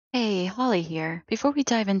Hey, Holly here. Before we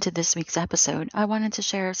dive into this week's episode, I wanted to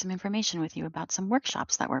share some information with you about some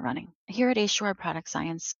workshops that we're running. Here at HUR Product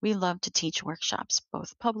Science, we love to teach workshops,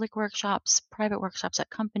 both public workshops, private workshops at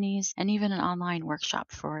companies, and even an online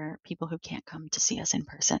workshop for people who can't come to see us in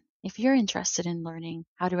person. If you're interested in learning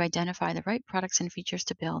how to identify the right products and features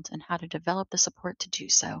to build and how to develop the support to do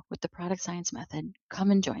so with the product science method,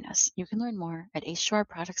 come and join us. You can learn more at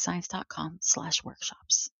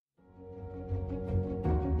hurproductscience.com/workshops.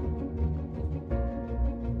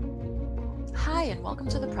 Hi, and welcome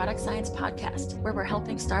to the Product Science Podcast, where we're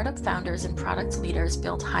helping startup founders and product leaders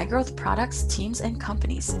build high growth products, teams, and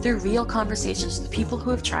companies through real conversations with people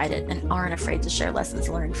who have tried it and aren't afraid to share lessons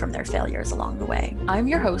learned from their failures along the way. I'm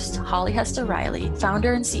your host, Holly Hester Riley,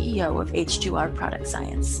 founder and CEO of H2R Product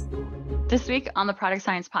Science. This week on the Product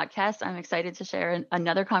Science Podcast, I'm excited to share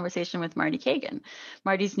another conversation with Marty Cagan.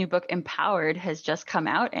 Marty's new book, Empowered, has just come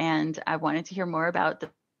out, and I wanted to hear more about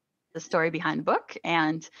the story behind the book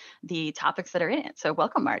and the topics that are in it. So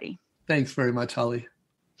welcome, Marty. Thanks very much, Holly.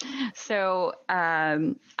 So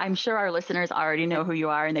I'm sure our listeners already know who you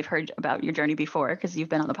are and they've heard about your journey before because you've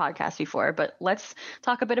been on the podcast before. But let's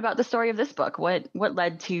talk a bit about the story of this book. What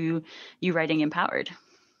led to you writing Empowered?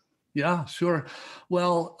 Yeah, sure.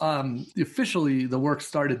 Well, officially, the work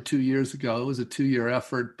started 2 years ago. It was a 2-year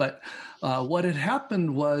effort. But what had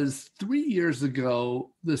happened was 3 years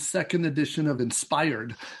ago, the second edition of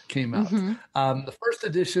Inspired came out. The first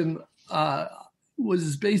edition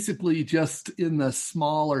was basically just in the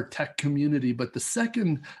smaller tech community. But the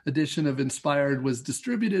second edition of Inspired was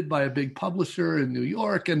distributed by a big publisher in New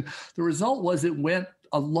York. And the result was it went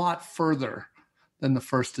a lot further than the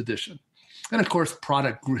first edition. And of course,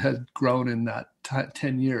 product had grown in that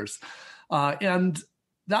 10 years. And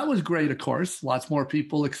that was great, of course. Lots more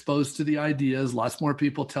people exposed to the ideas, lots more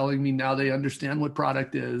people telling me now they understand what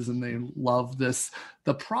product is and they love this.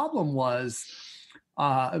 The problem was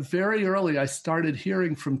very early, I started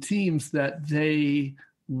hearing from teams that they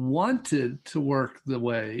wanted to work the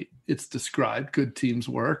way it's described, good teams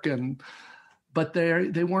work, but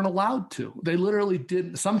they weren't allowed to. They literally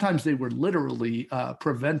didn't. Sometimes they were literally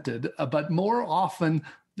prevented, but more often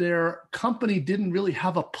their company didn't really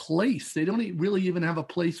have a place. They don't really even have a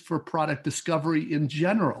place for product discovery in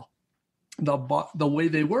general. The way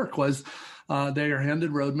they work was they are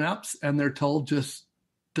handed roadmaps and they're told just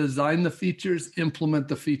design the features, implement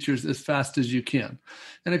the features as fast as you can.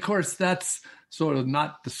 And of course, that's sort of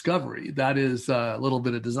not discovery. That is a little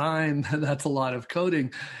bit of design. That's a lot of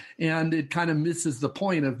coding. And it kind of misses the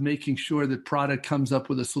point of making sure that product comes up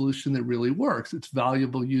with a solution that really works. It's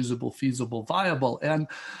valuable, usable, feasible, viable. And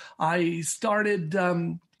I started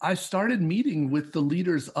meeting with the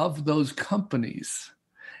leaders of those companies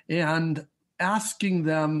and asking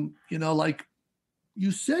them, you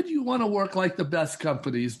said you want to work like the best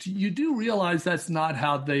companies. You do realize that's not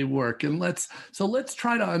how they work. And let's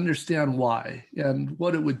try to understand why and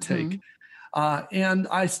what it would take. And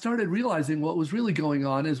I started realizing what was really going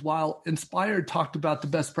on is while Inspired talked about the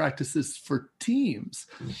best practices for teams,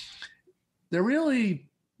 there really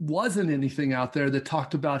wasn't anything out there that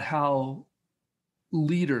talked about how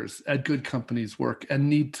leaders at good companies work and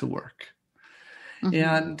need to work.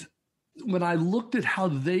 And when I looked at how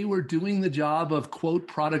they were doing the job of, quote,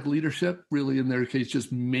 product leadership, really in their case,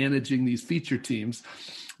 just managing these feature teams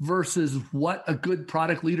versus what a good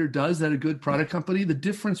product leader does at a good product company, the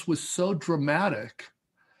difference was so dramatic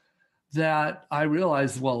that I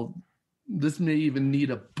realized, well, this may even need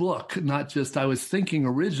a book, not just, I was thinking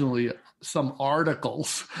originally some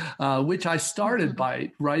articles, which I started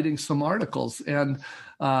by writing some articles and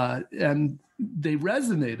they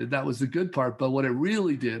resonated. That was the good part. But what it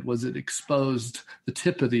really did was it exposed the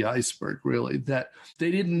tip of the iceberg, really, that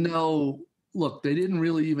they didn't know. Look, they didn't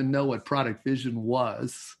really even know what product vision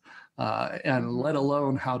was, and let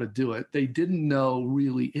alone how to do it. They didn't know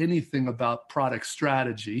really anything about product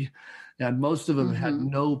strategy. And most of them had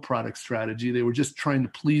no product strategy. They were just trying to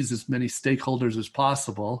please as many stakeholders as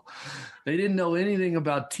possible. They didn't know anything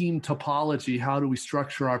about team topology. How do we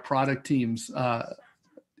structure our product teams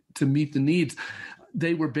to meet the needs?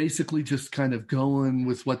 They were basically just kind of going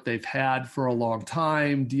with what they've had for a long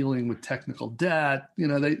time, dealing with technical debt.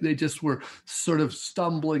 They just were sort of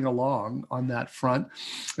stumbling along on that front.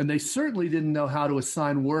 And they certainly didn't know how to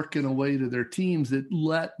assign work in a way to their teams that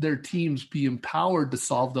let their teams be empowered to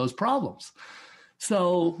solve those problems.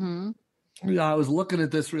 So I was looking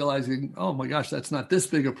at this realizing, oh my gosh, that's not this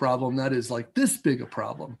big a problem. That is like this big a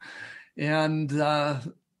problem. And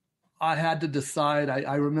I had to decide.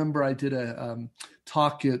 I remember I did a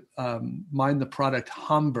talk at Mind the Product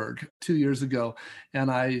Hamburg 2 years ago, and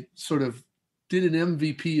I sort of did an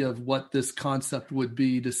MVP of what this concept would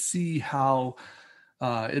be to see how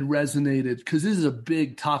it resonated, because this is a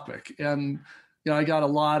big topic. And I got a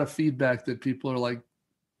lot of feedback that people are like,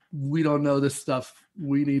 we don't know this stuff.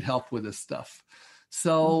 We need help with this stuff.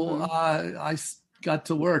 So I got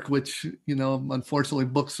to work, which, unfortunately,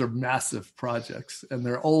 books are massive projects, and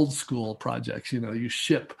they're old school projects. You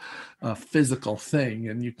ship a physical thing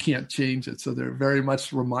and you can't change it. So they're very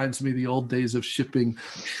much reminds me of the old days of shipping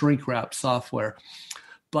shrink wrap software.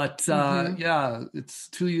 But it's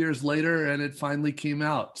 2 years later and it finally came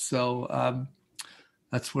out. So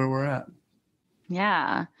that's where we're at.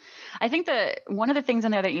 Yeah. I think that one of the things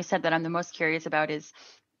in there that you said that I'm the most curious about is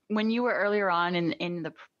when you were earlier on in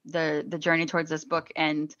the journey towards this book,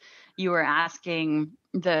 and you were asking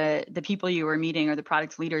the people you were meeting, or the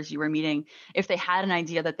product leaders you were meeting, if they had an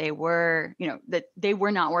idea that they were, that they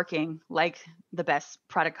were not working like the best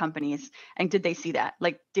product companies. And did they see that?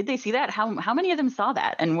 Like, did they see that? How many of them saw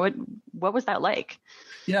that? And what was that like?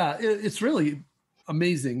 Yeah, it's really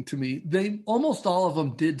amazing to me. Almost all of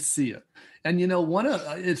them did see it. And, one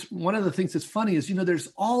of the things that's funny is,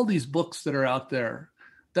 there's all these books that are out there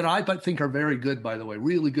that I think are very good, by the way,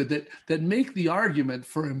 really good, that make the argument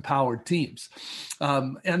for empowered teams.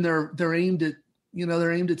 And they're aimed at,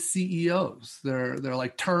 they're aimed at CEOs. They're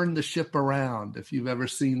like Turn the Ship Around, if you've ever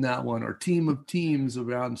seen that one, or Team of Teams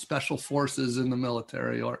around special forces in the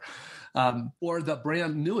military, or the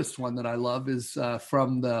brand newest one that I love is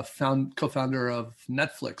from the co-founder of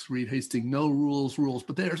Netflix, Reed Hastings, No Rules, Rules.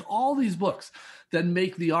 But there's all these books that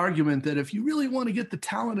make the argument that if you really want to get the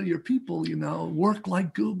talent of your people, work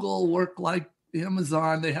like Google, work like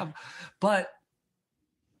Amazon.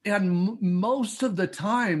 Most of the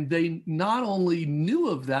time, they not only knew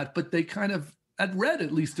of that, but they kind of had read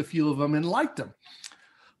at least a few of them and liked them.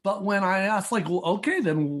 But when I asked, like, well, okay,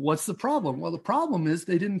 then what's the problem? Well, the problem is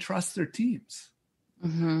they didn't trust their teams.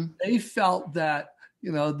 Mm-hmm. They felt that,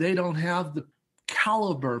 they don't have the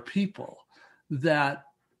caliber people that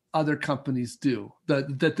other companies do,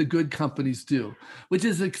 that the good companies do, which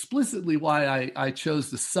is explicitly why I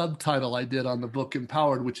chose the subtitle I did on the book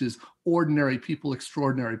Empowered, which is Ordinary People,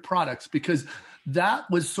 Extraordinary Products, because that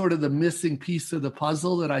was sort of the missing piece of the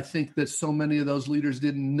puzzle that I think that so many of those leaders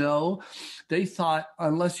didn't know. They thought,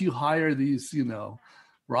 unless you hire these,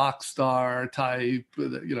 rock star type,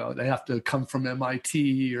 they have to come from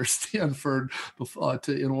MIT or Stanford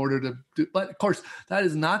in order to do. But of course, that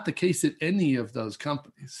is not the case at any of those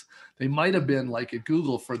companies. They might have been like at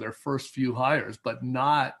Google for their first few hires, but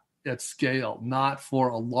not at scale, not for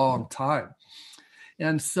a long time.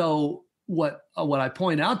 And so what I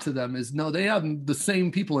point out to them is, no, they have the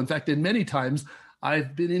same people. In fact, in many times,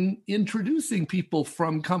 I've been introducing people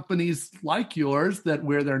from companies like yours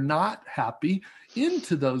where they're not happy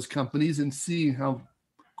into those companies and seeing how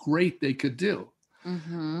great they could do.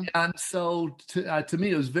 Mm-hmm. And so to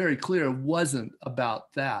me, it was very clear it wasn't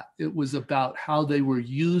about that. It was about how they were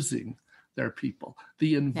using their people,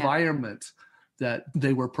 the environment that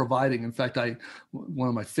they were providing. In fact, one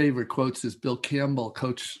of my favorite quotes is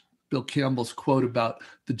Coach Bill Campbell's quote about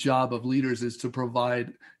the job of leaders is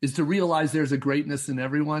to realize there's a greatness in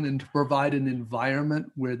everyone and to provide an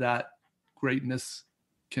environment where that greatness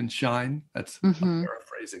can shine. That's I'm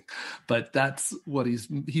paraphrasing, but that's what he's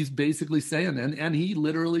basically saying. And he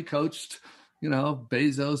literally coached,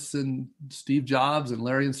 Bezos and Steve Jobs and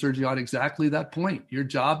Larry and Sergey on exactly that point. Your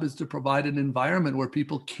job is to provide an environment where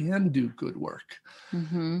people can do good work.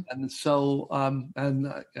 Mm-hmm. And so,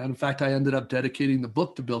 and in fact, I ended up dedicating the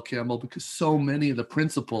book to Bill Campbell because so many of the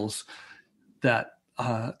principles that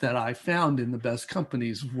I found in the best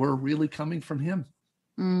companies were really coming from him.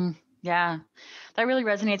 Yeah, that really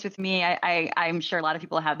resonates with me. I'm sure a lot of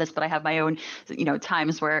people have this, but I have my own,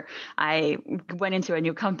 times where I went into a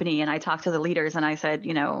new company and I talked to the leaders and I said,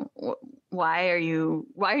 why are you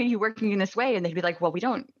working in this way? And they'd be like, well,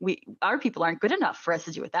 our people aren't good enough for us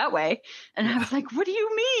to do it that way. And I was like, what do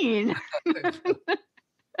you mean?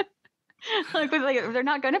 like they're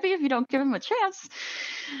not going to be if you don't give them a chance.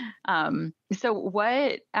 So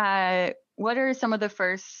what are some of the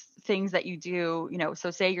first things that you do,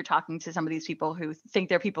 so say you're talking to some of these people who think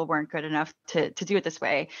their people weren't good enough to do it this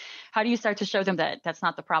way. How do you start to show them that that's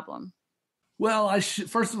not the problem? Well,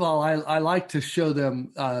 first of all, I like to show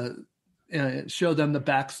them the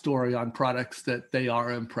backstory on products that they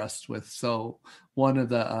are impressed with. So one of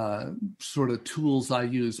the sort of tools I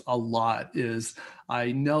use a lot is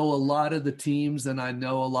I know a lot of the teams and I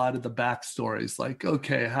know a lot of the backstories, like,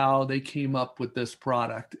 okay, how they came up with this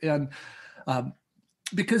product. And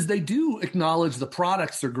because they do acknowledge the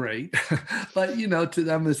products are great, but to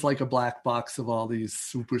them it's like a black box of all these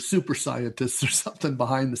super scientists or something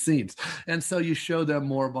behind the scenes. And so you show them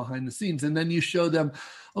more behind the scenes, and then you show them,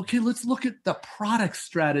 okay, let's look at the product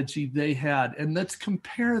strategy they had, and let's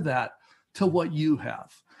compare that to what you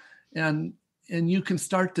have. And you can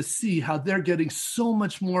start to see how they're getting so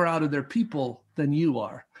much more out of their people than you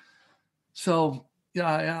are. So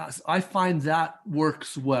yeah, I find that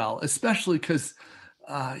works well, especially because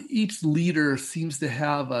each leader seems to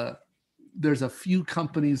have there's a few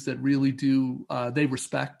companies that really do, they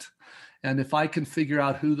respect. And if I can figure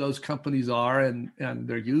out who those companies are, and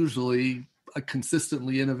they're usually a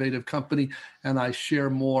consistently innovative company, and I share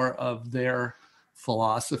more of their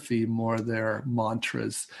philosophy, more of their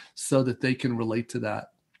mantras, so that they can relate to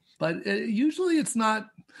that. But usually it's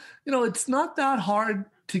not that hard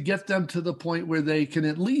to get them to the point where they can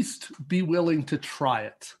at least be willing to try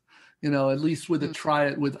it. At least try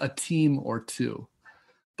it with a team or two.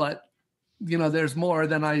 But, there's more.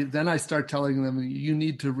 Then I start telling them, you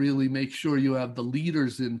need to really make sure you have the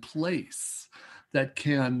leaders in place that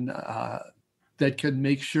can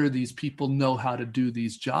make sure these people know how to do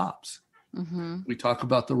these jobs. Mm-hmm. We talk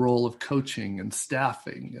about the role of coaching and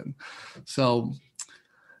staffing. And so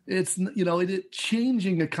it's,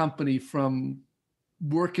 changing a company from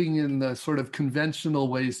working in the sort of conventional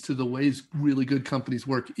ways to the ways really good companies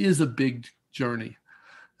work is a big journey.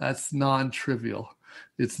 That's non-trivial.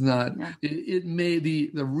 It's not, yeah. It may be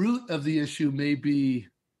the root of the issue may be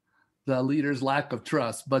the leader's lack of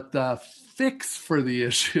trust, but the fix for the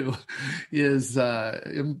issue is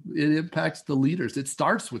it impacts the leaders. It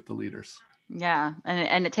starts with the leaders. Yeah.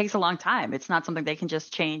 And it takes a long time. It's not something they can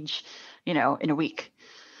just change, in a week.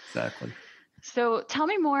 Exactly. So tell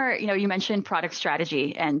me more, you mentioned product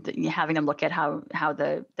strategy and having them look at how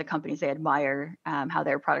the companies they admire, how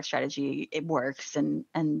their product strategy, it works, and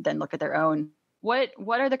then look at their own. What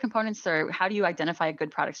are the components, or how do you identify a good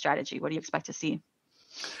product strategy? What do you expect to see?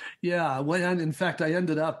 Yeah, well, and in fact, I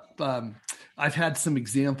ended up, I've had some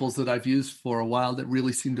examples that I've used for a while that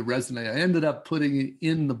really seem to resonate. I ended up putting it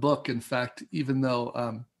in the book, in fact, even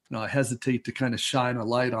though I hesitate to kind of shine a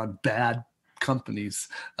light on bad companies.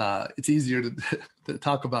 It's easier to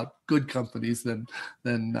talk about good companies than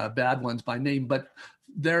bad ones by name. But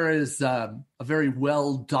there is a very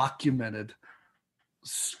well documented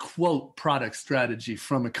quote product strategy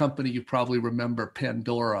from a company you probably remember,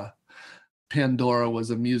 Pandora. Pandora was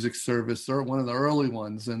a music service, or one of the early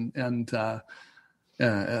ones, and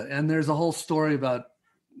there's a whole story about,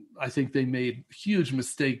 I think they made a huge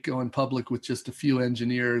mistake going public with just a few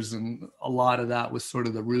engineers, and a lot of that was sort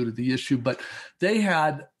of the root of the issue. But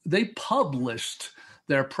they published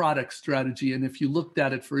their product strategy, and if you looked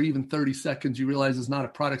at it for even 30 seconds, you realize it's not a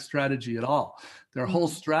product strategy at all. Their whole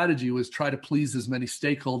strategy was try to please as many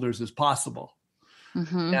stakeholders as possible.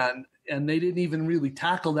 Mm-hmm. And they didn't even really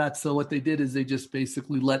tackle that. So what they did is they just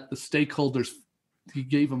basically let the stakeholders, he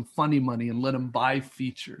gave them funny money and let them buy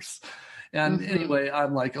features. And anyway,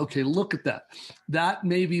 I'm like, okay, look at that. That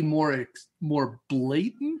may be more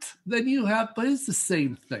blatant than you have, but it's the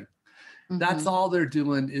same thing. Mm-hmm. That's all they're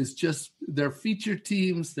doing is just their feature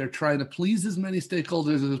teams. They're trying to please as many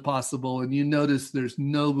stakeholders as possible. And you notice there's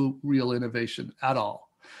no real innovation at all.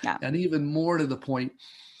 Yeah. And even more to the point,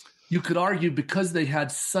 you could argue because they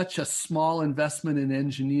had such a small investment in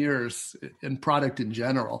engineers and product in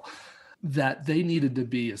general, that they needed to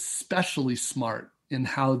be especially smart in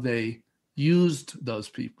how they used those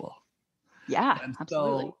people. Yeah, and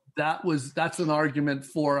absolutely. So that's an argument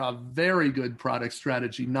for a very good product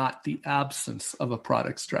strategy, not the absence of a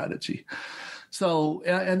product strategy. So,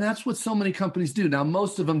 and that's what so many companies do. Now,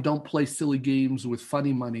 most of them don't play silly games with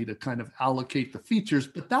funny money to kind of allocate the features,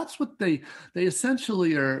 but that's what they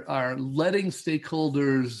essentially are letting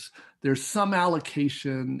stakeholders, there's some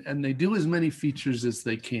allocation, and they do as many features as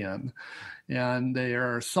they can. And they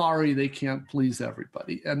are sorry they can't please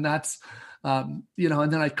everybody. And that's, and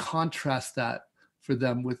then I contrast that for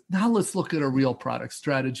them with, now let's look at a real product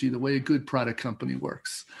strategy, the way a good product company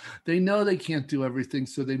works. They know they can't do everything,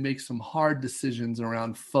 so they make some hard decisions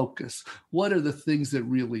around focus. What are the things that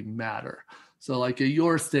really matter? So like at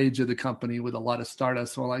your stage of the company with a lot of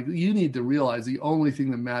startups, so like you need to realize the only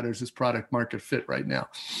thing that matters is product market fit right now.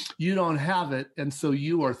 You don't have it, and so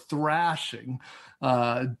you are thrashing,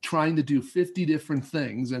 trying to do 50 different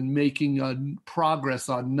things and making progress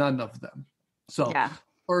on none of them. So yeah.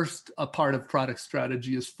 First, a part of product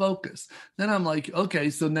strategy is focus. Then I'm like, okay,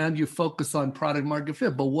 so now you focus on product market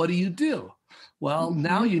fit, but what do you do? Well,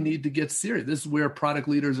 now you need to get serious. This is where product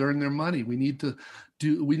leaders earn their money. We need to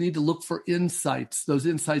look for insights. Those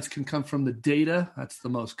insights can come from the data. That's the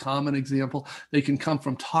most common example. They can come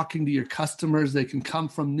from talking to your customers. They can come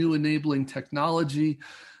from new enabling technology.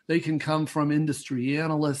 They can come from industry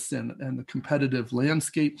analysts and the competitive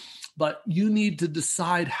landscape. But you need to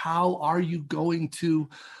decide, how are you going to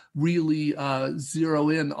really zero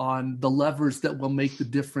in on the levers that will make the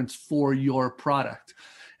difference for your product.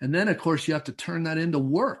 And then, of course, you have to turn that into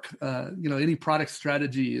work. Any product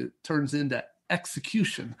strategy turns into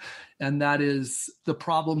execution, and that is the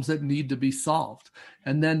problems that need to be solved.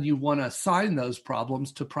 And then you want to assign those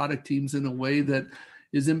problems to product teams in a way that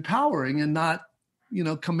is empowering and not,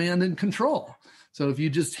 command and control. So if you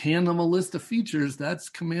just hand them a list of features, that's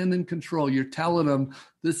command and control. You're telling them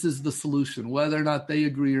this is the solution, whether or not they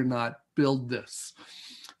agree or not, build this.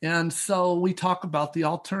 And so we talk about the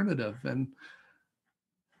alternative. And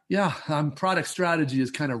product strategy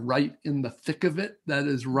is kind of right in the thick of it. That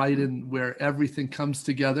is right in where everything comes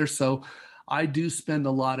together. So I do spend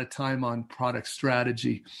a lot of time on product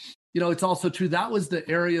strategy. It's also true, that was the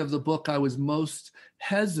area of the book I was most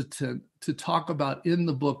hesitant to talk about in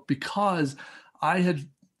the book, because I had,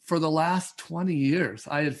 for the last 20 years,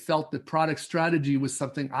 I had felt that product strategy was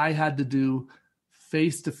something I had to do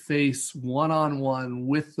face-to-face, one-on-one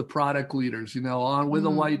with the product leaders, with a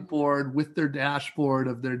whiteboard, with their dashboard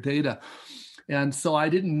of their data. And so I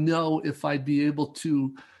didn't know if I'd be able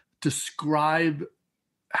to describe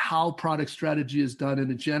how product strategy is done in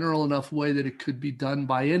a general enough way that it could be done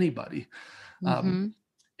by anybody.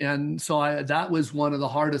 And so that was one of the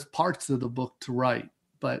hardest parts of the book to write.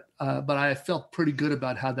 But I felt pretty good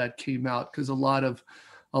about how that came out, because a lot of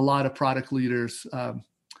product leaders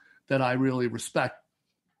that I really respect,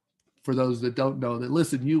 for those that don't know that,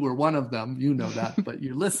 listen, you were one of them, that, but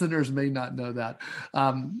your listeners may not know that.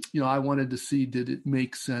 I wanted to see, did it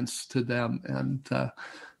make sense to them, and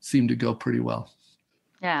seemed to go pretty well.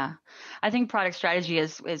 Yeah. I think product strategy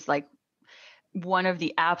is like one of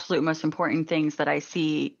the absolute most important things that I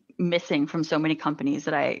see missing from so many companies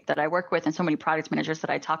that I work with, and so many product managers that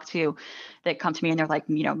I talk to that come to me and they're like,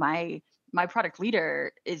 my product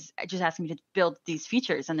leader is just asking me to build these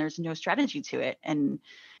features and there's no strategy to it. And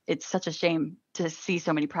it's such a shame to see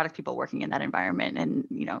so many product people working in that environment. And,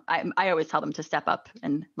 I always tell them to step up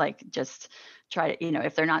and just try to,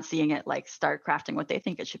 if they're not seeing it, start crafting what they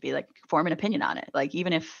think it should be, form an opinion on it.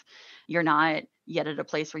 Even if you're not yet at a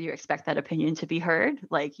place where you expect that opinion to be heard,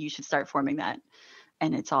 you should start forming that.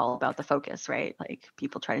 And it's all about the focus, right?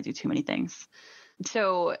 People try to do too many things.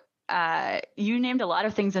 So you named a lot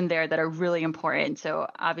of things in there that are really important. So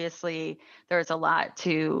obviously there's a lot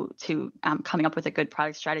to coming up with a good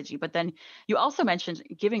product strategy, but then you also mentioned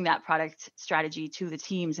giving that product strategy to the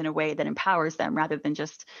teams in a way that empowers them rather than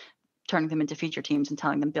just turning them into feature teams and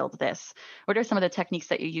telling them build this. What are some of the techniques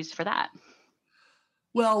that you use for that?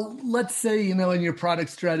 Well, let's say, in your product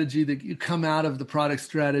strategy that you come out of the product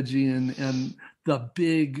strategy and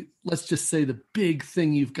let's just say the big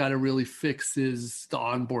thing you've got to really fix is the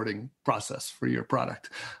onboarding process for your product.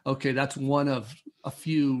 Okay, that's one of a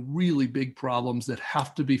few really big problems that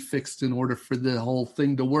have to be fixed in order for the whole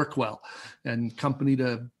thing to work well and company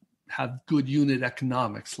to have good unit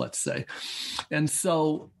economics, let's say. And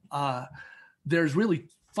so there's really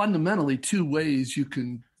fundamentally two ways you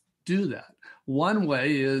can do that. One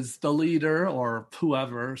way is the leader or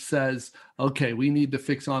whoever says, okay, we need to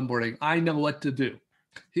fix onboarding. I know what to do.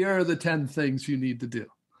 Here are the 10 things you need to do.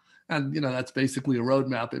 And, that's basically a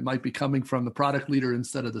roadmap. It might be coming from the product leader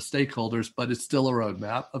instead of the stakeholders, but it's still a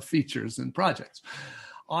roadmap of features and projects.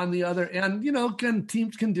 On the other end,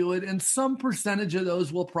 teams can do it, and some percentage of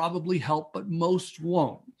those will probably help, but most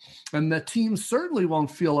won't. And the teams certainly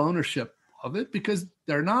won't feel ownership of it because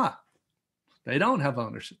they're not. They don't have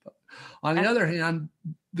ownership of it. On the other hand,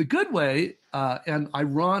 the good way, and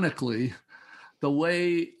ironically, the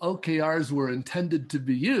way OKRs were intended to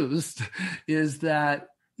be used is that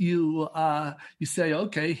you say,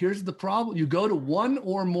 okay, here's the problem. You go to one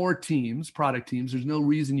or more teams, product teams. There's no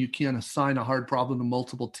reason you can't assign a hard problem to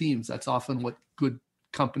multiple teams. That's often what good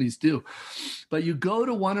companies do. But you go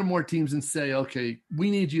to one or more teams and say, okay, we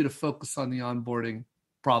need you to focus on the onboarding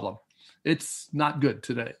problem. It's not good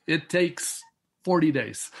today. It takes 40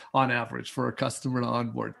 days on average for a customer to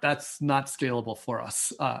onboard. That's not scalable for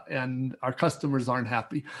us. And our customers aren't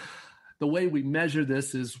happy. The way we measure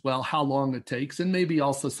this is, how long it takes, and maybe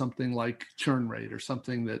also something like churn rate or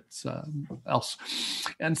something that's else.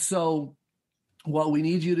 And so what we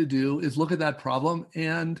need you to do is look at that problem,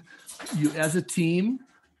 and you as a team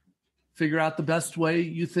figure out the best way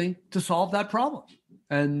you think to solve that problem.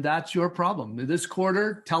 And that's your problem. This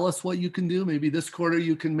quarter, tell us what you can do. Maybe this quarter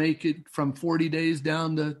you can make it from 40 days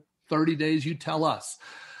down to 30 days. You tell us.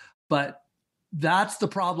 But that's the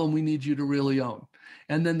problem we need you to really own.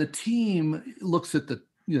 And then the team looks at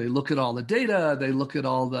they look at all the data, they look at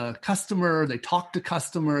all the customer, they talk to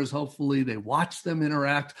customers, hopefully they watch them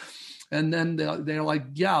interact. And then they're like,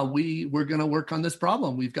 yeah, we're going to work on this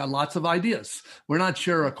problem. We've got lots of ideas. We're not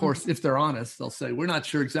sure, of course, if they're honest, they'll say, we're not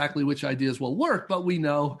sure exactly which ideas will work, but we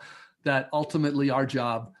know that ultimately our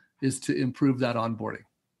job is to improve that onboarding.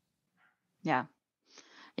 Yeah.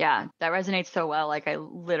 Yeah, that resonates so well. Like I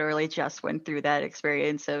literally just went through that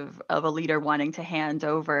experience of a leader wanting to hand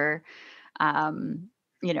over,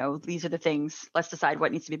 these are the things, let's decide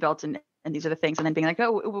what needs to be built and these are the things. And then being like,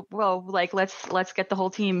 oh, well, like, let's get the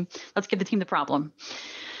whole team, let's give the team the problem.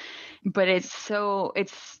 But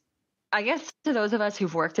I guess to those of us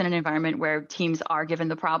who've worked in an environment where teams are given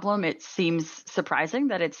the problem, it seems surprising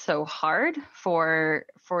that it's so hard for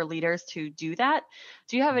leaders to do that.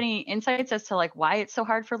 Do you have any insights as to like why it's so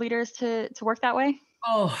hard for leaders to work that way?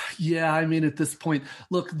 Oh, yeah. I mean, at this point,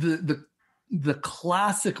 look, the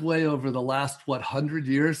classic way over the last, 100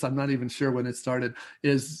 years, I'm not even sure when it started,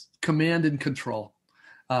 is command and control.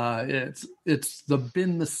 It's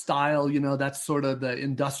been the style, that's sort of the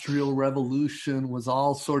Industrial Revolution was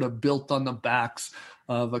all sort of built on the backs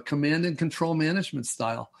of a command and control management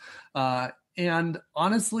style. And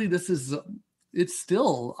honestly, it's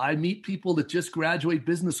still, I meet people that just graduate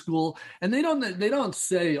business school and they don't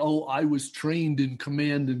say, oh, I was trained in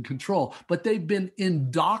command and control, but they've been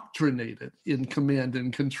indoctrinated in command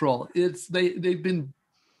and control. They've been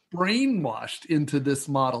brainwashed into this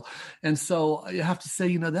model. And so you have to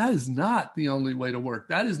say, that is not the only way to work.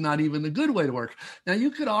 That is not even the good way to work. Now,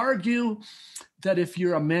 you could argue that if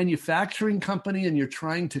you're a manufacturing company and you're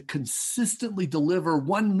trying to consistently deliver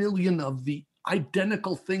 1 million of the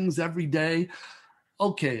identical things every day,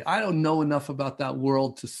 okay, I don't know enough about that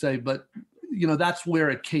world to say, but that's where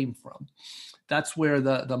it came from. That's where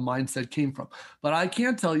the mindset came from. But I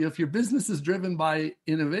can tell you, if your business is driven by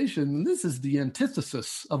innovation, this is the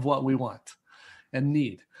antithesis of what we want and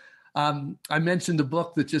need. I mentioned a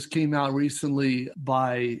book that just came out recently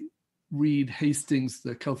by Reed Hastings,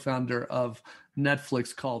 the co-founder of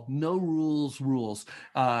Netflix, called No Rules Rules,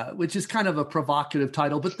 which is kind of a provocative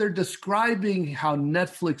title, but they're describing how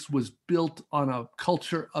Netflix was built on a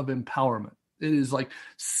culture of empowerment. It is like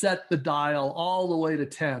set the dial all the way to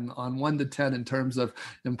 10 on 1 to 10 in terms of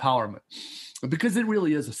empowerment, because it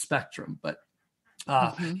really is a spectrum. But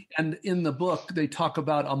and in the book, they talk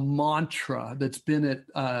about a mantra that's been at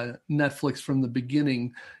Netflix from the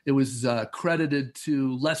beginning. It was credited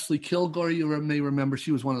to Leslie Kilgore. You may remember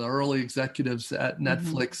she was one of the early executives at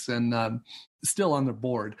Netflix and still on the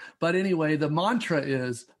board. But anyway, the mantra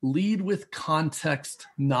is lead with context,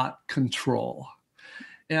 not control.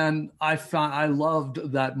 And I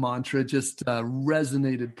loved that mantra. It just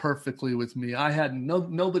resonated perfectly with me. I had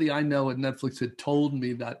nobody I know at Netflix had told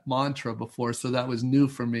me that mantra before, so that was new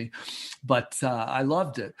for me. But I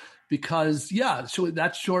loved it because, so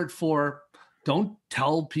that's short for don't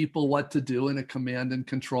tell people what to do in a command and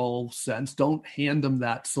control sense. Don't hand them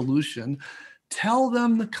that solution. Tell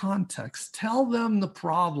them the context, tell them the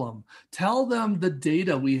problem, tell them the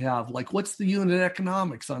data we have, like what's the unit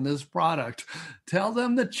economics on this product, tell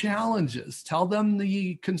them the challenges, tell them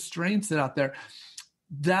the constraints that are out there.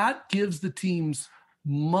 That gives the teams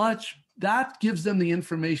that gives them the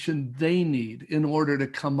information they need in order to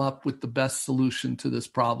come up with the best solution to this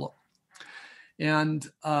problem. And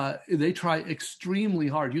they try extremely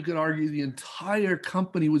hard. You could argue the entire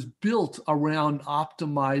company was built around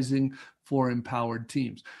optimizing for empowered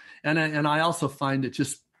teams. And I also find it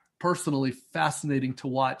just personally fascinating to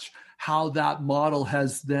watch how that model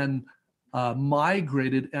has then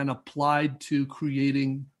migrated and applied to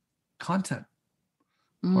creating content.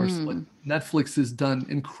 Of course, what Netflix has done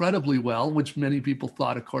incredibly well, which many people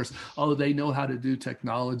thought, of course, they know how to do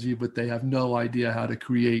technology, but they have no idea how to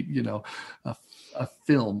create, a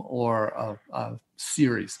film or a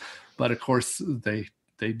series. But of course, they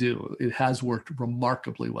do. It has worked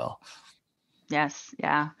remarkably well. Yes.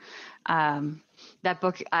 Yeah. That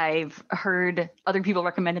book, I've heard other people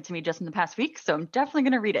recommend it to me just in the past week, so I'm definitely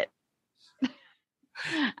going to read it.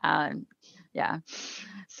 Yeah.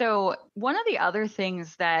 So one of the other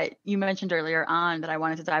things that you mentioned earlier on that I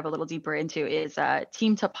wanted to dive a little deeper into is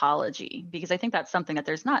team topology, because I think that's something that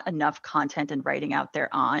there's not enough content and writing out there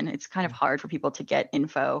on. It's kind of hard for people to get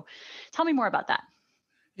info. Tell me more about that.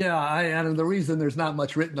 Yeah, and the reason there's not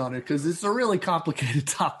much written on it because it's a really complicated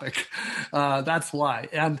topic. That's why.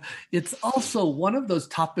 And it's also one of those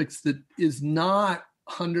topics that is not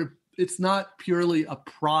it's not purely a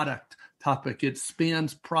product topic. It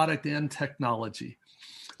spans product and technology.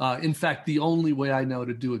 In fact, the only way I know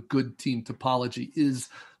to do a good team topology is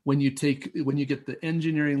when you get the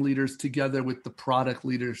engineering leaders together with the product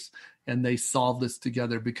leaders and they solve this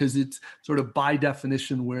together, because it's sort of by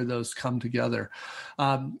definition where those come together.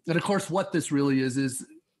 And of course, what this really is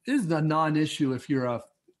a non-issue if you're a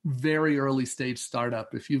very early stage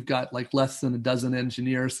startup. If you've got like less than a dozen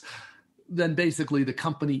engineers, then basically the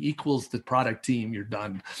company equals the product team, you're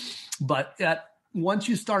done. But once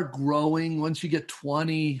you start growing, once you get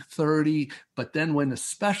 20, 30, but then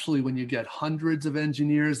especially when you get hundreds of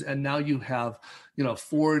engineers and now you have,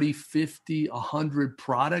 40, 50, 100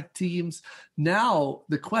 product teams, now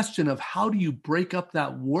the question of how do you break up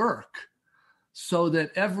that work so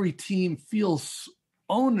that every team feels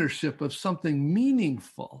ownership of something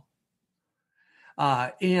meaningful,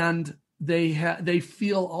 and they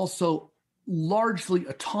feel also largely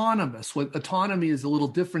autonomous. What autonomy is a little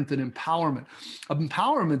different than empowerment.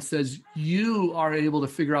 Empowerment says you are able to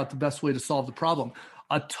figure out the best way to solve the problem.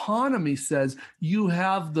 Autonomy says you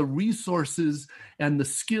have the resources and the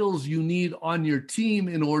skills you need on your team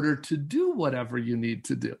in order to do whatever you need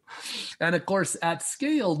to do. And of course, at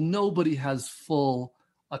scale, nobody has full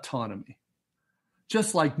autonomy.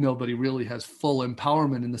 Just like nobody really has full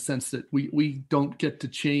empowerment in the sense that we don't get to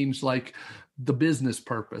change like the business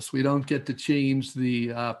purpose. We don't get to change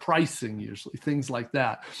the pricing usually, things like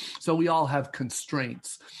that. So we all have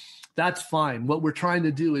constraints. That's fine. What we're trying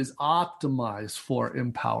to do is optimize for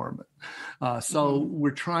empowerment. So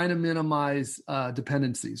we're trying to minimize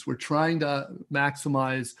dependencies. We're trying to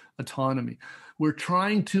maximize autonomy. We're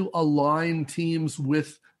trying to align teams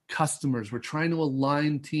with customers. We're trying to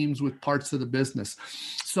align teams with parts of the business.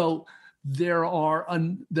 So there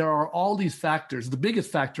are all these factors. The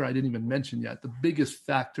biggest factor I didn't even mention yet, the biggest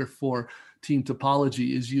factor for team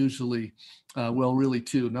topology is usually, really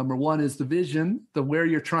two. Number one is the vision, where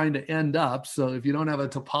you're trying to end up. So if you don't have a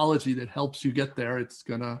topology that helps you get there, it's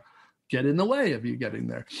going to get in the way of you getting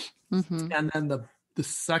there. Mm-hmm. And then the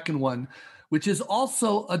second one, which is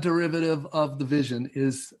also a derivative of the vision,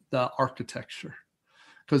 is the architecture.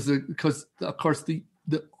 Because of course, the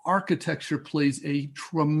architecture plays a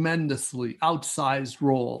tremendously outsized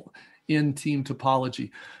role in team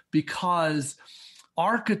topology, because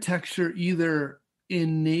architecture either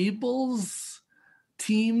enables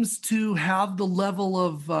teams to have the level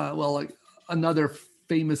of, like another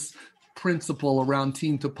famous principle around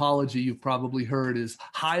team topology you've probably heard is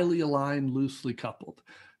highly aligned, loosely coupled.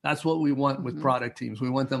 That's what we want with product teams. We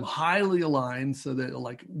want them highly aligned so that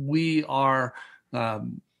like we are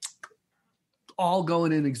all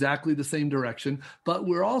going in exactly the same direction, but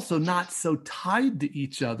we're also not so tied to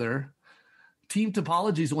each other. Team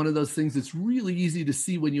topology is one of those things that's really easy to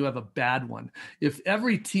see when you have a bad one. If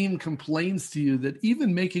every team complains to you that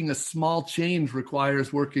even making a small change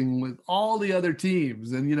requires working with all the other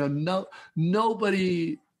teams, and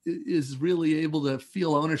nobody is really able to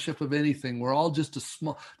feel ownership of anything. We're all just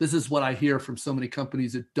this is what I hear from so many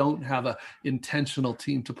companies that don't have a intentional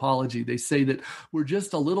team topology. They say that we're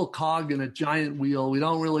just a little cog in a giant wheel. We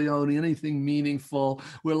don't really own anything meaningful.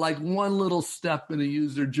 We're like one little step in a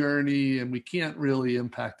user journey and we can't really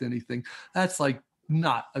impact anything. That's like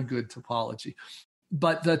not a good topology.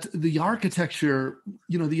 But that the architecture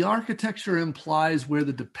implies where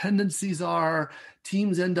the dependencies are.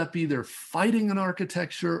 Teams end up either fighting an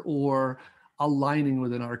architecture or aligning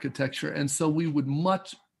with an architecture. And so we would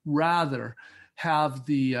much rather have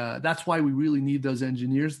that's why we really need those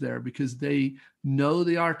engineers there, because they know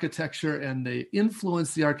the architecture and they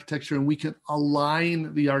influence the architecture, and we can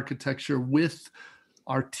align the architecture with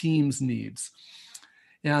our team's needs.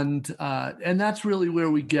 And that's really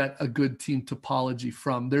where we get a good team topology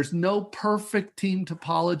from. There's no perfect team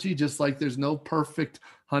topology, just like there's no perfect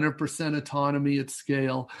 100% autonomy at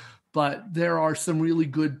scale, but there are some really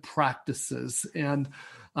good practices. And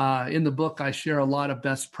in the book, I share a lot of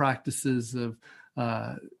best practices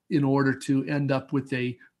in order to end up with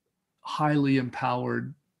a highly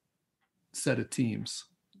empowered set of teams.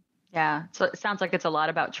 Yeah, so it sounds like it's a lot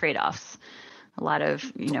about trade-offs. A lot of,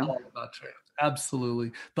 It's all about trade-offs.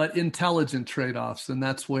 Absolutely. But intelligent trade-offs. And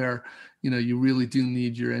that's where, you really do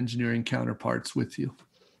need your engineering counterparts with you.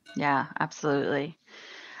 Yeah, absolutely.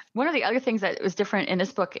 One of the other things that was different in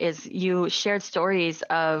this book is you shared stories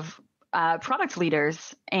of product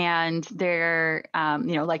leaders and their,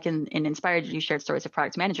 like in Inspired, you shared stories of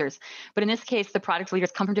product managers. But in this case, the product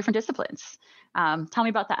leaders come from different disciplines. Tell me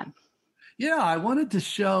about that. Yeah, I wanted to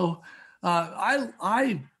show,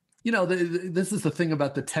 I This is the thing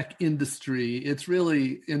about the tech industry. It's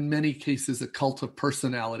really, in many cases, a cult of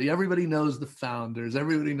personality. Everybody knows the founders.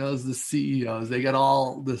 Everybody knows the CEOs. They get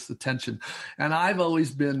all this attention. And I've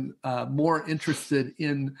always been more interested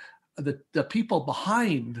in the people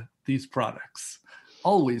behind these products.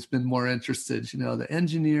 Always been more interested, the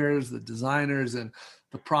engineers, the designers, and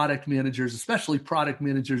the product managers, especially product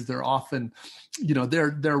managers. They're often,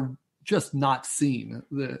 they're just not seen.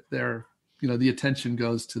 They're the attention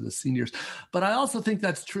goes to the seniors. But I also think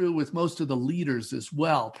that's true with most of the leaders as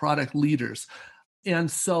well, product leaders. And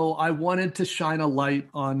so I wanted to shine a light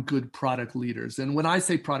on good product leaders. And when I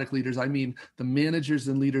say product leaders, I mean the managers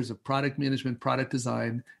and leaders of product management, product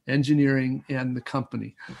design, engineering, and the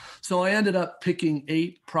company. So I ended up picking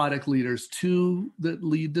 8 product leaders, 2 that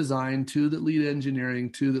lead design, 2 that lead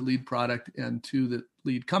engineering, 2 that lead product, and 2 that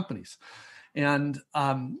lead companies. And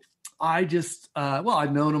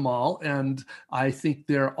I've known them all, and I think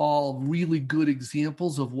they're all really good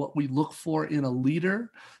examples of what we look for in a leader,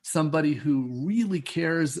 somebody who really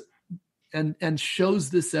cares and shows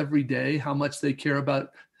this every day, how much they care about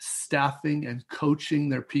staffing and coaching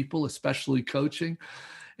their people, especially coaching.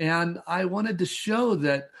 And I wanted to show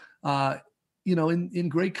that, in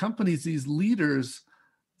great companies, these leaders,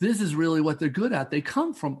 this is really what they're good at. They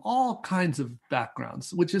come from all kinds of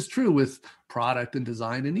backgrounds, which is true with product and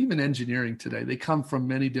design and even engineering today. They come from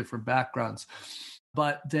many different backgrounds,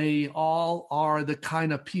 but they all are the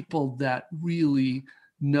kind of people that really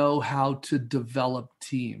know how to develop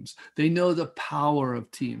teams. They know the power of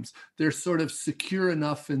teams. They're sort of secure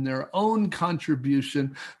enough in their own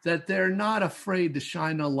contribution that they're not afraid to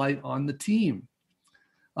shine a light on the team.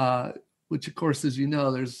 Which, of course, as you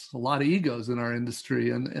know, there's a lot of egos in our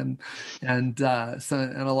industry, and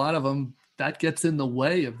a lot of them, that gets in the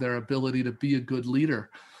way of their ability to be a good leader.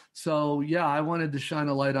 So, yeah, I wanted to shine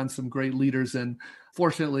a light on some great leaders, and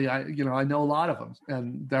fortunately, I know a lot of them,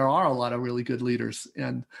 and there are a lot of really good leaders.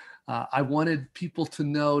 And I wanted people to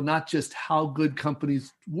know not just how good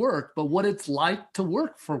companies work, but what it's like to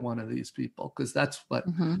work for one of these people, because that's what,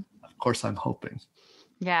 of course, I'm hoping.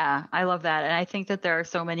 Yeah, I love that. And I think that there are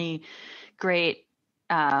so many great,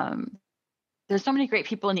 there's so many great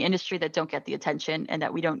people in the industry that don't get the attention, and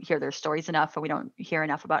that we don't hear their stories enough, or we don't hear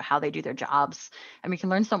enough about how they do their jobs, and we can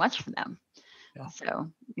learn so much from them. Yeah.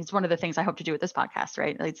 So it's one of the things I hope to do with this podcast,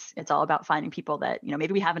 right? It's all about finding people that,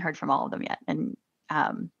 maybe we haven't heard from all of them yet. And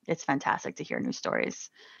it's fantastic to hear new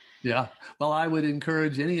stories. Yeah. Well, I would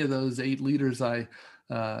encourage any of those 8 leaders I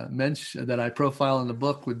mentioned that I profile in the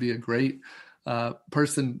book would be a great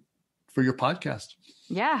person for your podcast.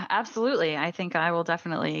 Yeah, absolutely. I think I will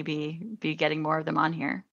definitely be getting more of them on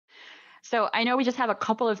here. So I know we just have a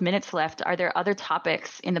couple of minutes left. Are there other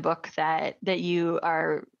topics in the book that you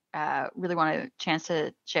are really want a chance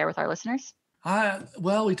to share with our listeners?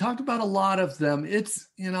 Well, we talked about a lot of them. It's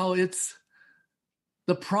the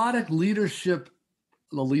product leadership,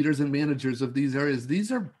 the leaders and managers of these areas.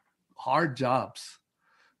 These are hard jobs.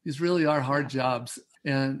 These really are hard jobs.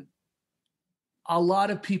 And a lot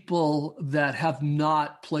of people that have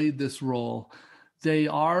not played this role, they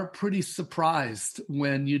are pretty surprised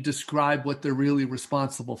when you describe what they're really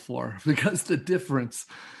responsible for, because the difference,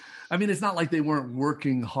 it's not like they weren't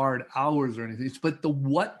working hard hours or anything, but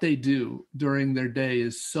what they do during their day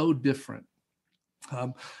is so different.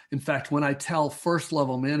 In fact, when I tell first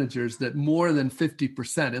level managers that more than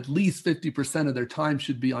 50%, at least 50% of their time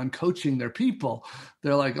should be on coaching their people,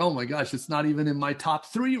 they're like, oh my gosh, it's not even in my top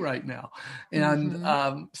 3 right now.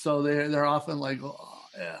 And so they're often like,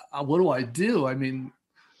 what do I do?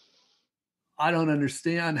 I don't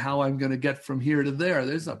understand how I'm going to get from here to there.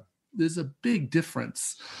 There's a big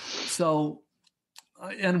difference. So,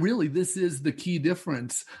 and really, this is the key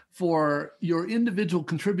difference for your individual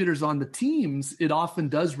contributors on the teams. It often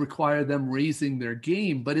does require them raising their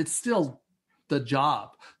game, but it's still the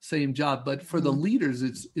job, same job. But for the leaders,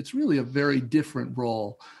 it's really a very different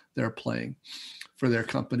role they're playing for their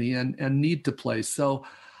company and need to play. So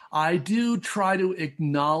I do try to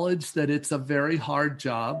acknowledge that it's a very hard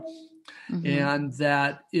job. And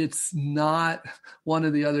that it's not, one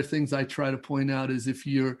of the other things I try to point out is if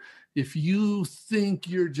you think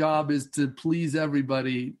your job is to please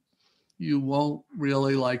everybody, you won't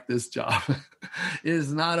really like this job. It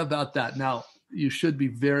is not about that. Now, you should be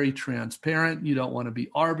very transparent. You don't want to be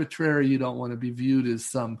arbitrary. You don't want to be viewed as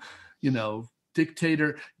some,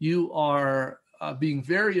 dictator. You are being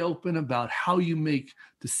very open about how you make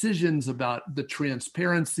decisions, about the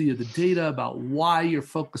transparency of the data, about why you're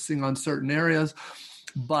focusing on certain areas.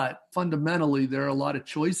 But fundamentally, there are a lot of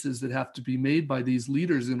choices that have to be made by these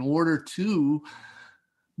leaders in order to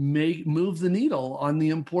move the needle on the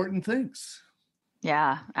important things.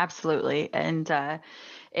 Yeah, absolutely. And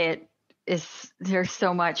it is, there's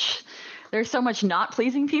so much not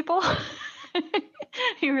pleasing people.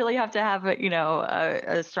 You really have to have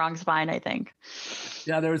a strong spine, I think.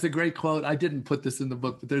 Yeah, there was a great quote. I didn't put this in the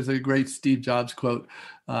book, but there's a great Steve Jobs quote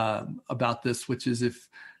about this, which is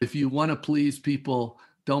if you want to please people,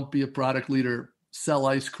 don't be a product leader, sell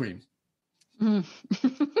ice cream. Mm.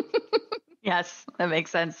 Yes, that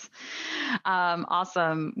makes sense.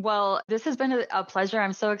 Awesome. Well, this has been a pleasure.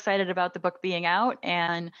 I'm so excited about the book being out.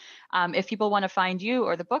 And if people want to find you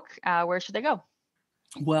or the book, where should they go?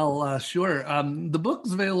 Well, sure. The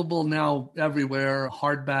book's available now everywhere,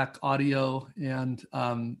 hardback, audio,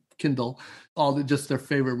 and Kindle, just their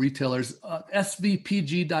favorite retailers.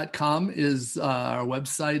 svpg.com is our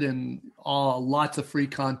website, and lots of free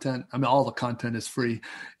content. I mean, all the content is free.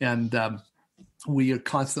 And we are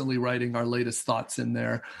constantly writing our latest thoughts in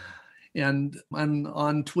there. And I'm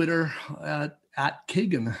on Twitter at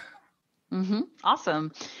Cagan. Mm-hmm.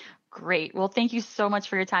 Awesome. Great. Well, thank you so much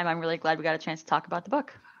for your time. I'm really glad we got a chance to talk about the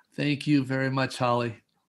book. Thank you very much, Holly.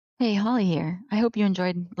 Hey, Holly here. I hope you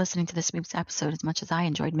enjoyed listening to this week's episode as much as I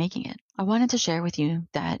enjoyed making it. I wanted to share with you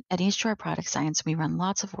that at H2R Product Science, we run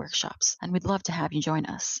lots of workshops, and we'd love to have you join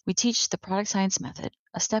us. We teach the Product Science Method,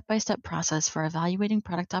 a step-by-step process for evaluating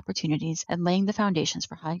product opportunities and laying the foundations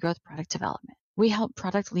for high-growth product development. We help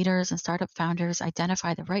product leaders and startup founders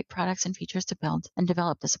identify the right products and features to build and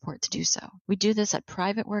develop the support to do so. We do this at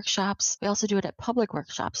private workshops. We also do it at public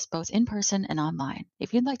workshops, both in person and online.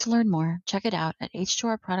 If you'd like to learn more, check it out at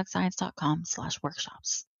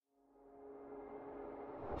h2rproductscience.com/workshops.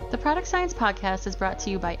 The Product Science Podcast is brought to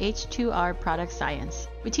you by H2R Product Science.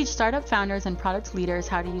 We teach startup founders and product leaders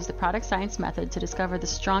how to use the Product Science method to discover the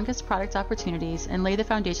strongest product opportunities and lay the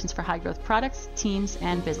foundations for high-growth products, teams,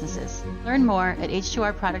 and businesses. Learn more at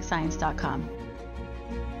h2rproductscience.com.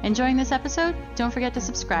 Enjoying this episode? Don't forget to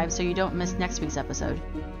subscribe so you don't miss next week's episode.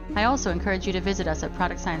 I also encourage you to visit us at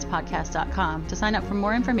productsciencepodcast.com to sign up for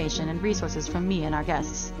more information and resources from me and our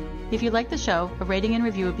guests. If you like the show, a rating and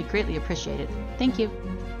review would be greatly appreciated. Thank you.